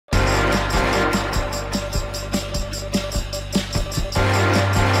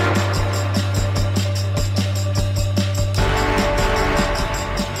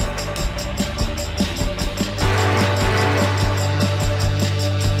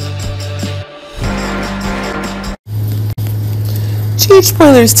GH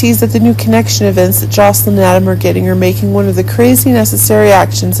spoilers tease that the new connection events that Jocelyn and Adam are getting are making one of the crazy necessary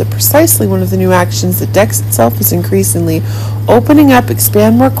actions that precisely one of the new actions that Dex itself is increasingly opening up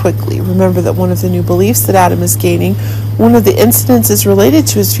expand more quickly. Remember that one of the new beliefs that Adam is gaining, one of the incidents is related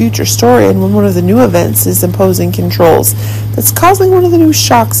to his future story, and one of the new events is imposing controls that's causing one of the new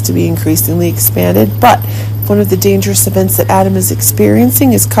shocks to be increasingly expanded. But one of the dangerous events that Adam is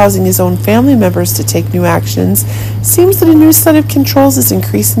experiencing is causing his own family members to take new actions. It seems that a new set of controls is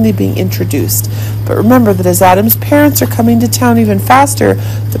increasingly being introduced. But remember that as Adam's parents are coming to town even faster,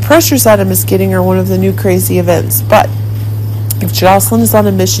 the pressures Adam is getting are one of the new crazy events. But if Jocelyn is on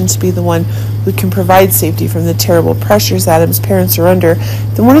a mission to be the one who can provide safety from the terrible pressures Adam's parents are under,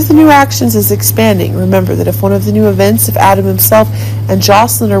 then one of the new actions is expanding. Remember that if one of the new events, if Adam himself and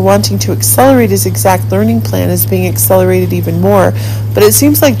Jocelyn are wanting to accelerate his exact learning plan, is being accelerated even more. But it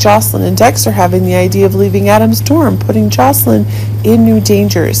seems like Jocelyn and Dex are having the idea of leaving Adam's dorm, putting Jocelyn in new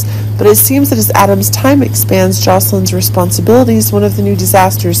dangers. But it seems that as Adam's time expands Jocelyn's responsibilities, one of the new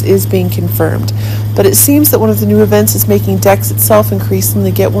disasters is being confirmed. But it seems that one of the new events is making Dex itself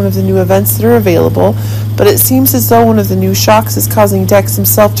increasingly get one of the new events that are available. But it seems as though one of the new shocks is causing Dex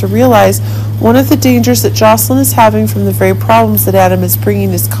himself to realize one of the dangers that Jocelyn is having from the very problems that Adam is bringing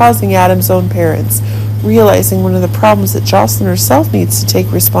is causing Adam's own parents. Realizing one of the problems that Jocelyn herself needs to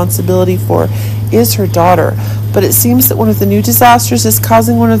take responsibility for is her daughter. But it seems that one of the new disasters is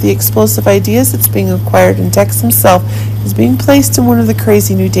causing one of the explosive ideas that's being acquired, and Dex himself is being placed in one of the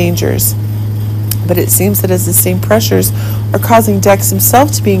crazy new dangers. But it seems that as the same pressures are causing Dex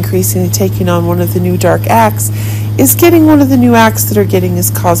himself to be increasingly taking on one of the new dark acts, is getting one of the new acts that are getting is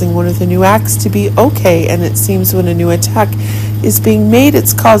causing one of the new acts to be okay. And it seems when a new attack is being made,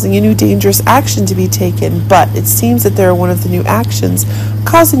 it's causing a new dangerous action to be taken. But it seems that there are one of the new actions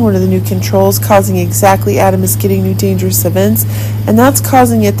causing one of the new controls, causing exactly Adam is getting new dangerous events, and that's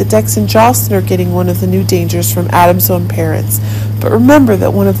causing it that Dex and Jocelyn are getting one of the new dangers from Adam's own parents. But remember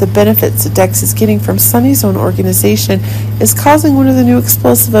that one of the benefits that Dex is getting from Sunny's own organization is causing one of the new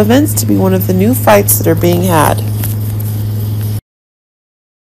explosive events to be one of the new fights that are being had.